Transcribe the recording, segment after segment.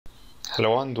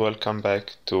Hello and welcome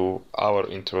back to our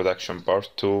introduction part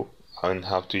 2 on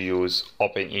how to use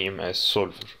openEMS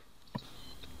solver.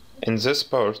 In this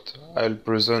part, I'll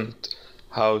present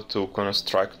how to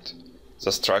construct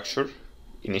the structure,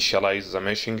 initialize the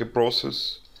meshing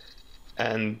process,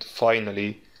 and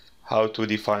finally how to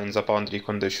define the boundary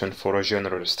condition for a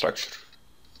general structure.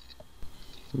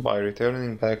 By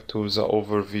returning back to the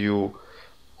overview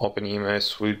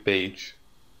openEMS web page,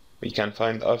 we can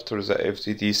find after the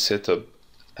FDTD setup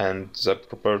and the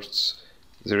properties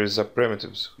there is a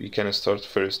primitives. We can start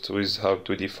first with how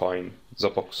to define the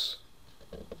box.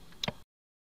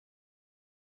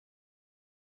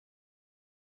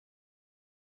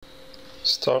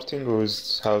 Starting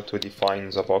with how to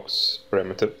define the box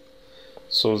primitive.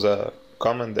 So the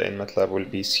command in MATLAB will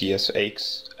be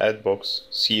csx add box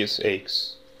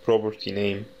csx property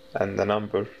name and the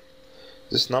number.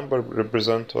 This number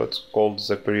represents what's called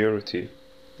the priority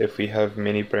if we have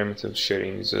many primitives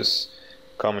sharing this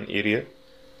common area,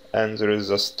 and there is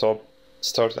a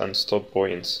start and stop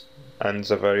points and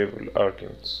the variable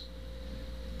arguments.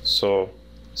 So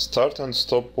start and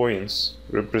stop points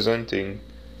representing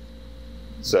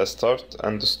the start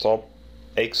and stop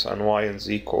x and y and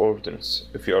z coordinates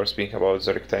if you are speaking about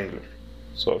the rectangular.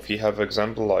 So if you have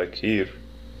example like here,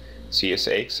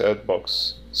 csx add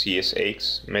box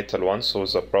csx metal 1, so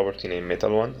the property name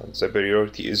metal 1, and the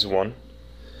priority is 1,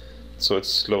 so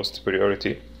it's lowest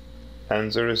priority,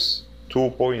 and there is 2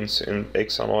 points in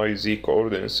x and y z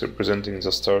coordinates representing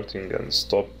the starting and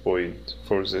stop point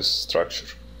for this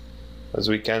structure. As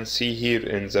we can see here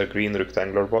in the green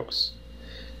rectangular box,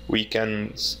 we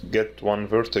can get one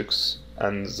vertex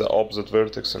and the opposite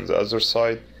vertex on the other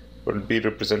side will be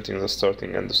representing the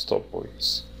starting and the stop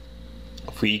points.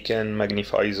 We can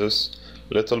magnify this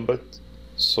a little bit,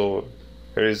 so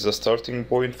here is the starting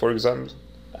point for example,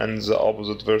 and the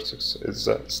opposite vertex is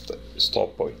the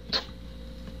stop point.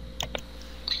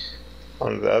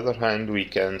 On the other hand, we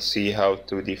can see how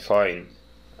to define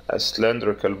a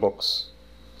cylindrical box,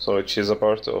 so which is a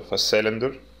part of a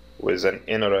cylinder with an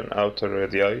inner and outer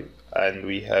radii, and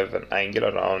we have an angle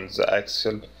around the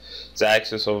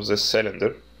axis of this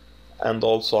cylinder, and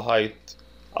also height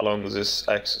along this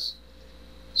axis.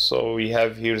 So we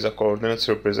have here the coordinates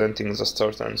representing the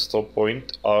start and stop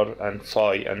point r and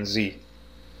phi and z,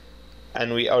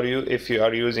 and if you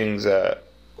are using the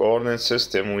coordinate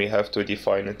system, we have to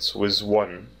define it with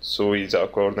 1, so the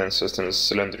coordinate system is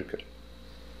cylindrical.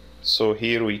 So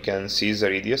here we can see the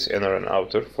radius inner and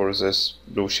outer for this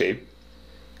blue shape,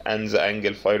 and the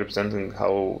angle phi representing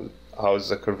how is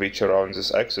the curvature around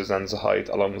this axis, and the height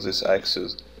along this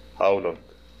axis, how long.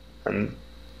 And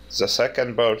the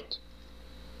second part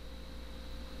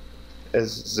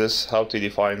is this how to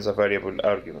define the variable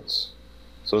arguments.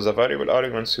 So the variable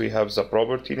arguments, we have the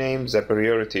property name, the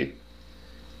priority,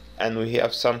 and we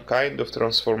have some kind of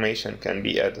transformation can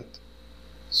be added.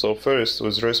 So first,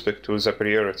 with respect to the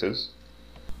priorities,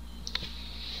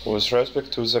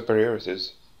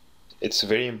 it's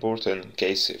very important in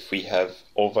case if we have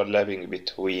overlapping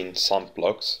between some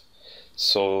blocks.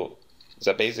 So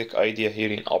the basic idea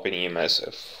here in openEMS,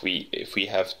 if we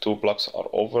have two blocks are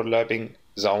overlapping,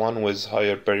 the one with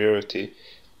higher priority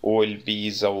will be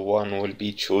the one will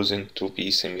be chosen to be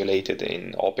simulated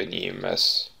in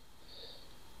openEMS.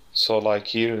 So like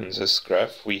here in this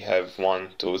graph, we have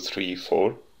 1, 2, 3,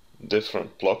 4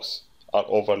 different blocks are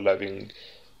overlapping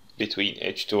between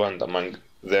H2, and among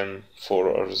them 4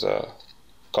 are the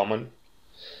common.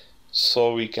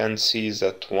 So we can see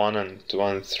that 1 and 2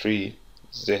 and 3,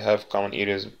 they have common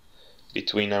areas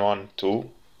between 1, 2,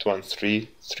 2 and 3,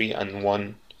 3 and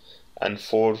 1, and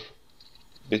 4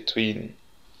 between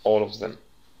all of them.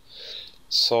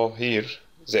 So here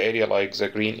the area like the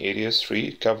green area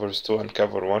 3 covers 2 and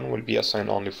cover 1 will be assigned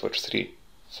only for 3.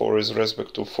 For with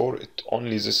respect to 4,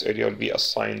 only this area will be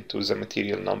assigned to the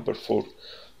material number 4,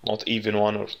 not even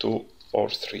 1 or 2 or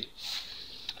 3.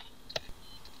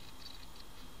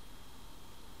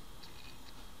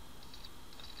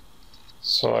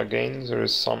 So again, there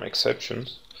is some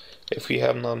exceptions. If we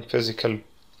have non-physical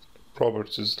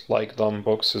properties like dumb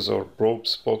boxes or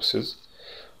probes boxes,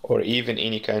 or even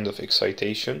any kind of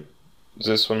excitation,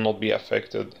 this will not be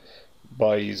affected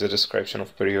by the description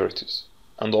of priorities.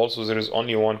 And also there is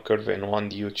only one curve in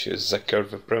 1D, which is the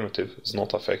curve primitive, is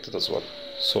not affected as well.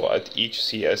 So at each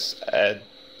CS add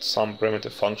some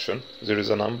primitive function, there is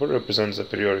a number represents the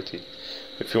priority.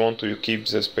 If you want to keep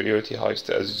this priority highest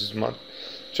as much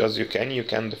as you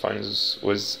can define this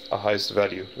with a highest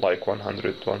value like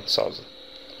 100, 1000.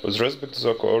 With respect to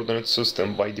the coordinate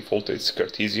system, by default it's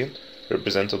Cartesian,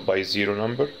 represented by 0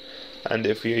 number, And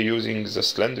if we are using the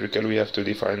cylindrical, we have to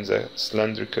define the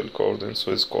cylindrical coordinates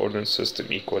with coordinate system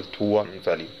equal to 1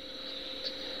 value.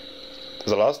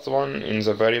 The last one in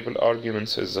the variable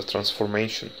arguments is the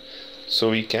transformation.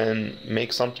 So we can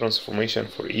make some transformation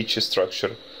for each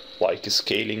structure, like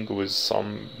scaling with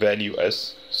some value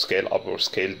s, scale up or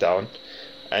scale down,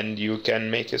 and you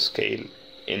can make a scale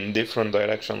in different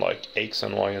direction like x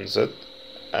and y and z,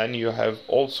 and you have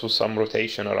also some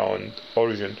rotation around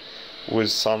origin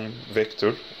with some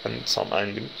vector and some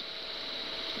angles,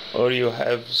 or you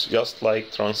have just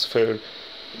like transfer,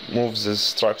 moves the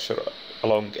structure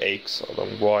along x,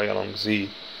 along y, along z.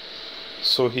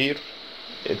 So here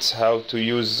it's how to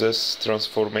use this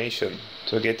transformation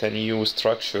to get a new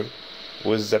structure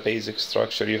with the basic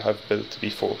structure you have built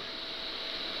before.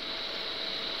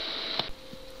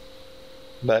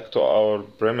 Back to our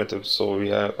primitive, so we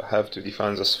have to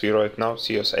define the spheroid now.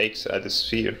 CSX add a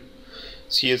sphere.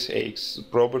 CSX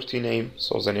property name,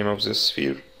 so the name of the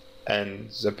sphere,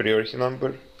 and the priority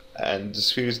number, and the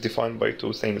sphere is defined by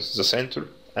two things, the center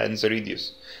and the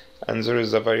radius, and there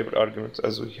is a variable argument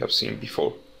as we have seen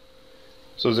before.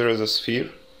 So there is a sphere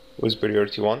with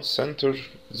priority 1, center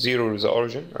 0 is the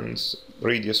origin, and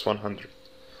radius 100.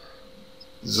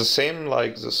 The same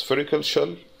like the spherical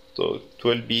shell, so it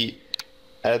will be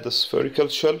add a spherical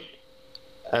shell,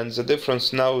 and the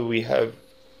difference now we have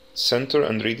center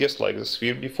and radius like the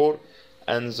sphere before,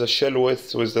 and the shell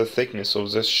width with the thickness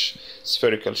of the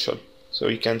spherical shell. So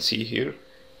you can see here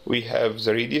we have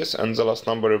the radius and the last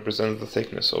number represents the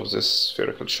thickness of this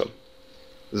spherical shell.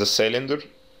 The cylinder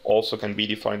also can be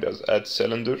defined as add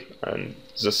cylinder, and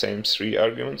the same 3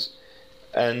 arguments,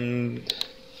 and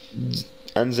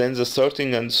then the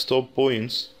starting and stop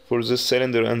points for this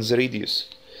cylinder and the radius.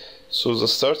 So the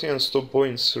starting and stop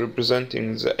points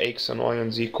representing the x and y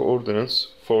and z coordinates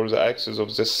for the axis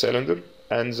of this cylinder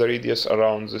and the radius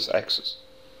around this axis.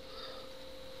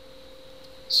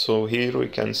 So here we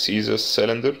can see the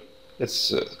cylinder,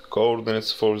 its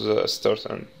coordinates for the start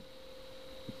and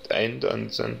end, and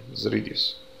then the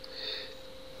radius.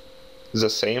 The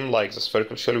same like the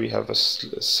spherical shell, we have a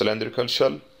cylindrical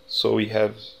shell, so we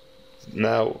have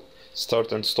now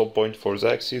start and stop point for the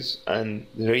axis and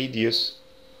the radius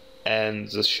and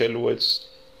the shell width,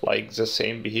 like the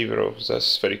same behavior of the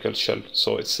spherical shell,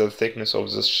 so it's the thickness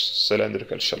of the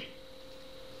cylindrical shell.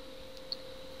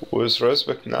 With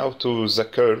respect now to the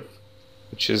curve,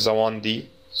 which is a 1D,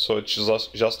 so it's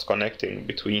just connecting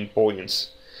between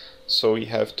points, so we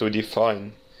have to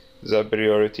define the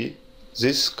priority,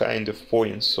 this kind of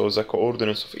points, so the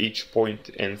coordinates of each point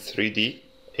in 3D,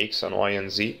 x and y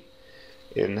and z.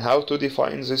 And how to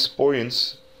define these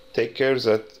points, take care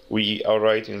that we are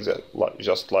writing that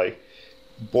just like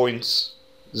points,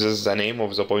 this is the name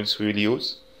of the points we will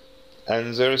use,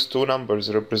 and there is 2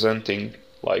 numbers representing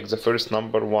like the first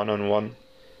number 1 and 1,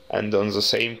 and on the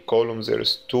same column there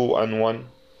is 2 and 1.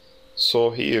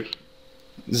 So here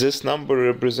this number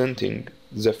representing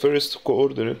the first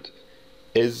coordinate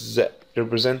is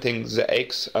representing the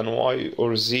x and y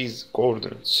or z's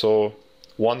coordinates, so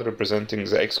 1 representing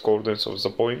the x coordinates of the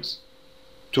points,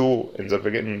 2 in the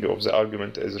beginning of the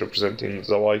argument is representing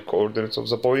the y coordinates of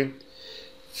the point,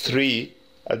 3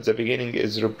 at the beginning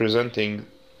is representing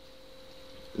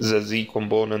the z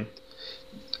component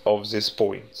of this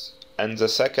point, and the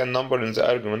second number in the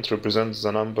argument represents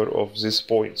the number of this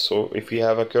point. So if we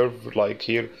have a curve like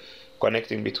here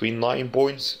connecting between 9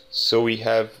 points, so we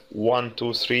have 1,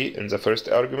 2, 3 in the first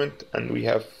argument, and we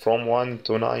have from 1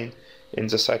 to 9 in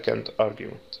the second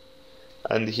argument.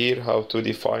 And here how to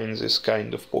define this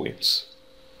kind of points,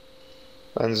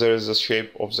 and there is the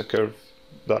shape of the curve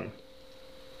done.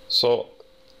 So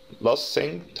last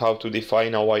thing, how to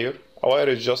define a wire. A wire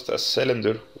is just a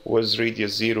cylinder with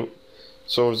radius 0,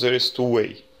 so there is 2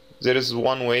 ways. There is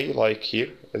one way like here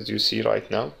as you see right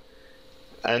now,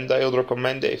 and I would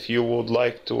recommend if you would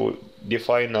like to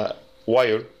define a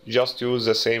wire, just use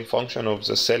the same function of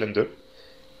the cylinder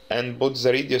and put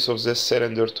the radius of this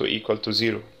cylinder to equal to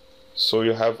 0, so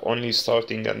you have only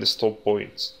starting and stop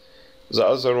points. The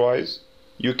otherwise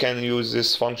you can use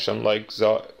this function like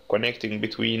the connecting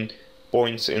between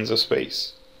points in the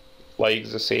space, like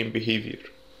the same behavior,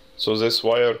 so this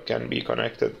wire can be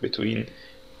connected between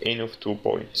any of 2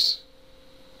 points.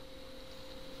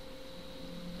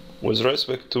 With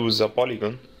respect to the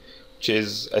polygon, which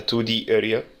is a 2D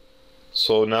area,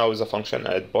 so now the function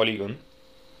add polygon,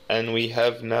 and we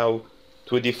have now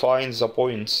to define the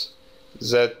points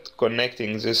that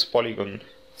connecting this polygon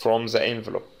from the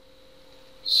envelope.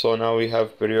 So now we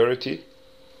have priority,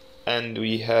 and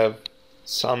we have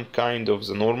some kind of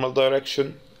the normal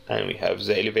direction, and we have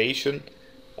the elevation,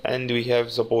 and we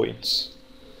have the points.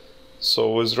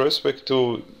 So with respect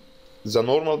to the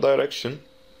normal direction,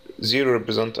 0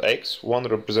 represents x, 1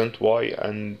 represents y,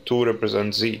 and 2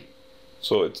 represents z.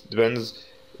 So it depends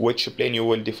which plane you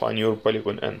will define your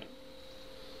polygon in.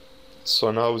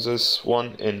 So now this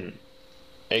one in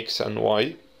x and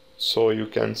y, so you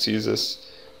can see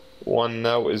this one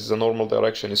now is the normal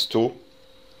direction is 2,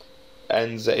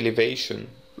 and the elevation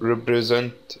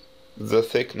represent the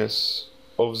thickness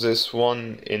of this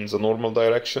one in the normal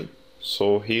direction.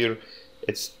 So here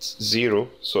it's 0,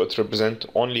 so it represents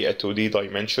only a 2D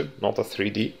dimension, not a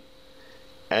 3D.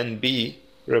 And B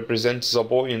represents the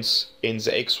points in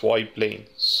the XY plane,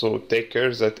 so take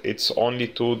care that it's only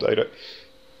two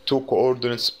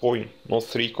coordinates point, not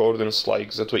 3 coordinates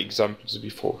like the 2 examples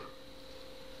before.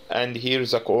 And here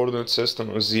the coordinate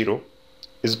system is 0,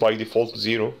 is by default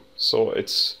 0, so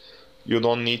you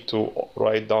don't need to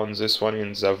write down this one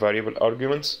in the variable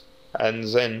arguments. And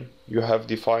then you have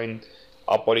defined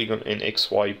a polygon in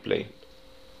XY plane.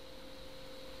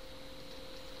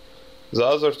 The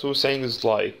other two things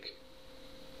like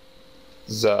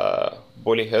the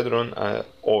polyhedron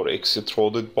or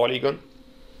extruded polygon,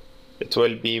 it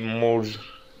will be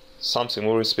something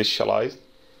more specialized,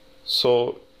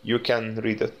 so you can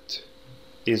read it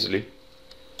easily.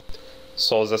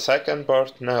 So the second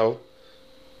part now,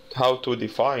 how to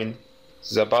define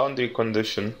the boundary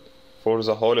condition for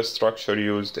the whole structure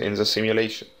used in the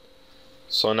simulation.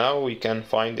 So now we can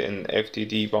find an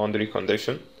FDTD boundary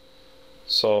condition.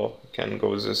 So we can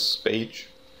go to this page.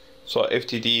 So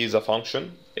FDTD is a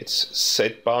function, it's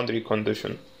set boundary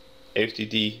condition,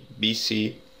 FDTD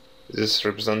BC, this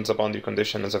represents the boundary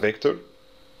condition as a vector,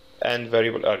 and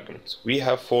variable arguments. We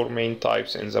have 4 main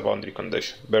types in the boundary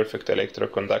condition: perfect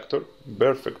electric conductor,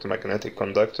 perfect magnetic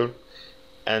conductor,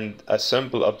 and a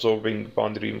simple absorbing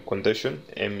boundary condition,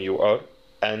 MUR,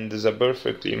 and the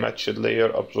perfectly matched layer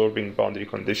absorbing boundary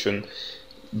condition,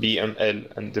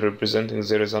 BML, and representing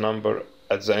there is a number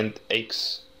at the end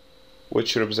X,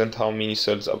 which represent how many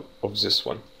cells of this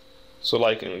one. So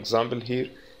like an example here,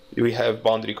 we have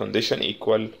boundary condition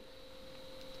equal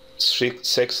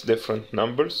 6 different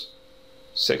numbers,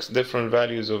 6 different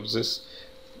values of this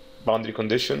boundary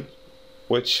condition,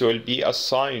 which will be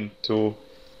assigned to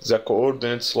the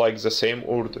coordinates like the same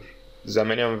order: the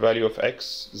minimum value of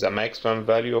x, the maximum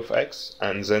value of x,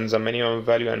 and then the minimum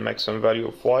value and maximum value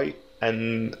of y,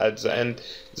 and at the end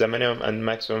the minimum and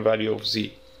maximum value of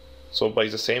z. So by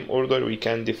the same order we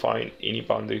can define any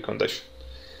boundary condition.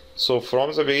 So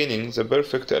from the beginning, the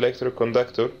perfect electric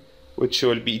conductor, which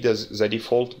will be the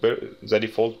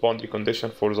default boundary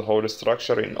condition for the whole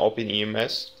structure in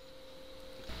openEMS,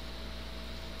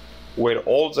 where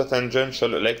all the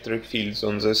tangential electric fields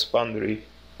on this boundary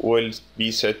will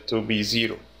be set to be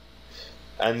 0.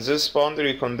 And this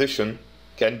boundary condition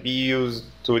can be used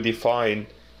to define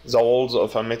the walls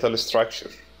of a metal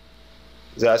structure.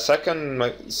 The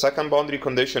second boundary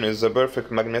condition is the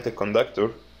perfect magnetic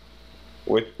conductor,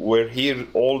 where here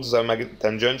all the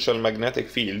tangential magnetic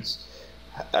fields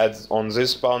on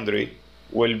this boundary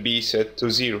will be set to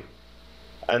 0.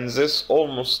 And this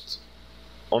almost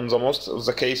on the most of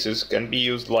the cases can be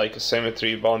used like a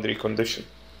symmetry boundary condition.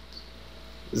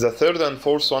 The third and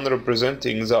fourth one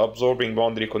representing the absorbing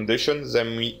boundary condition, the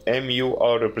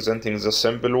MUR representing the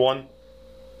simple one,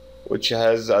 which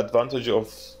has the advantage of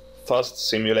fast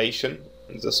simulation.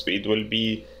 The speed will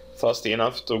be fast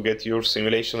enough to get your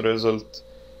simulation result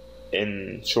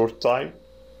in short time.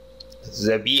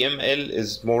 The BML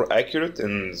is more accurate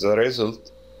in the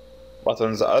result, but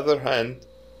on the other hand,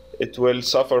 it will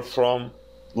suffer from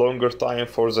longer time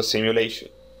for the simulation.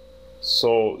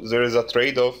 So there is a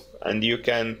trade-off, and you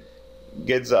can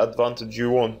get the advantage you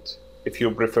want if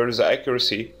you prefer the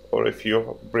accuracy or if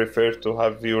you prefer to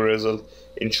have your result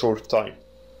in short time.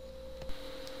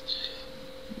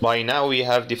 By now we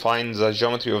have defined the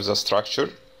geometry of the structure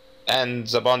and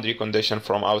the boundary condition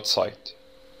from outside.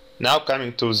 Now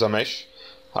coming to the mesh,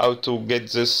 how to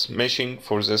get this meshing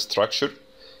for this structure.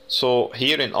 So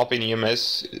here in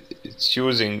openEMS, it's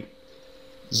using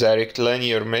the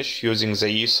rectilinear mesh using the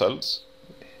E cells,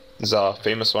 the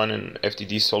famous one in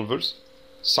FDTD solvers.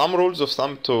 Some rules of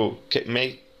thumb to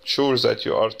make sure that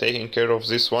you are taking care of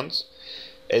these ones.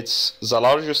 It's the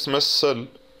largest mesh cell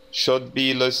should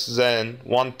be less than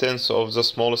 1/10 of the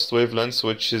smallest wavelength,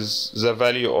 which is the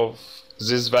value of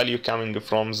this value coming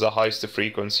from the highest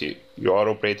frequency you are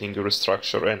operating your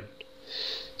structure in.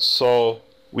 So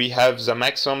we have the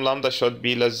maximum lambda should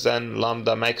be less than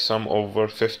lambda maximum over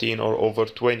 15 or over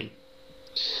 20.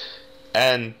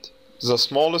 And the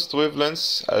smallest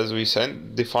wavelengths, as we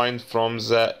said, defined from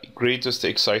the greatest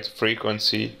excited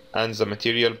frequency and the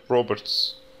material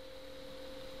properties.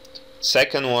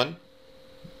 Second one,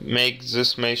 make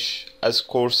this mesh as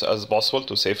coarse as possible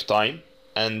to save time,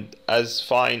 and as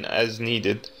fine as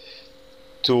needed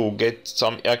to get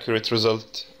some accurate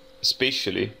result,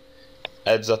 especially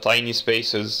at the tiny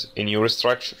spaces in your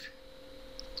structure.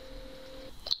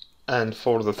 And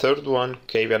for the third one,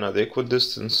 keep an adequate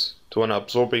distance to an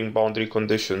absorbing boundary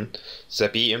condition, the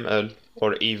PML,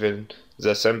 or even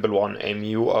the simple one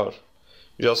MUR.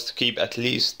 Just keep at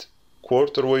least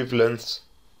quarter wavelengths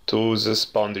to this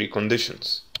boundary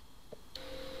conditions.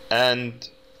 And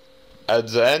at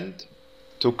the end,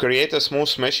 to create a smooth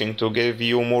meshing to give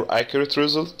you more accurate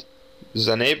result,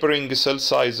 the neighboring cell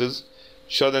sizes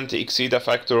shouldn't exceed a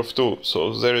factor of 2.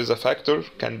 So there is a factor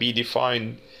can be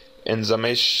defined in the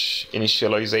mesh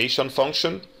initialization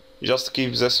function. Just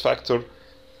keep this factor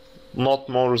not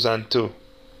more than 2.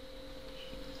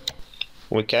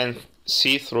 We can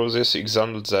see through this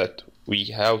example that we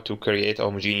have to create a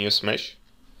homogeneous mesh.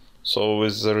 So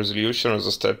with the resolution of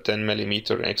the step 10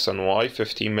 mm x and y,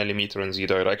 15 mm in z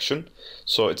direction.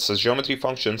 So it's a geometry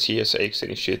function CSX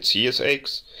initiate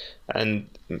CSX, and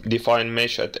define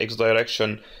mesh at x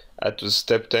direction at the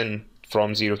step 10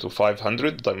 from 0 to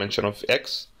 500, dimension of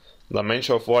x.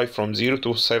 Dimension of y from 0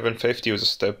 to 750 with a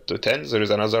step to 10. There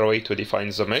is another way to define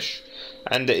the mesh.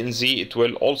 And in z it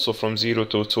will also from 0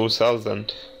 to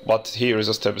 2000, but here is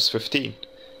a step is 15.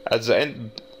 At the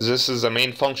end, this is the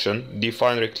main function,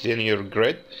 define rectilinear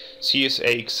grid,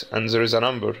 CSX, and there is a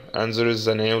number, and there is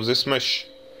the name of this mesh.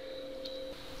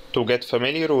 To get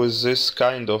familiar with this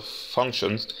kind of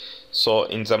functions, so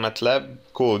in the MATLAB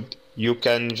code, you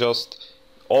can just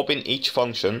open each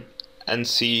function and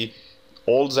see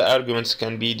all the arguments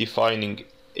can be defining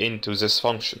into this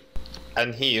function.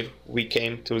 And here we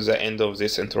came to the end of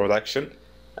this introduction,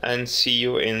 and see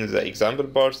you in the example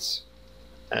parts.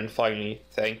 And finally,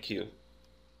 thank you.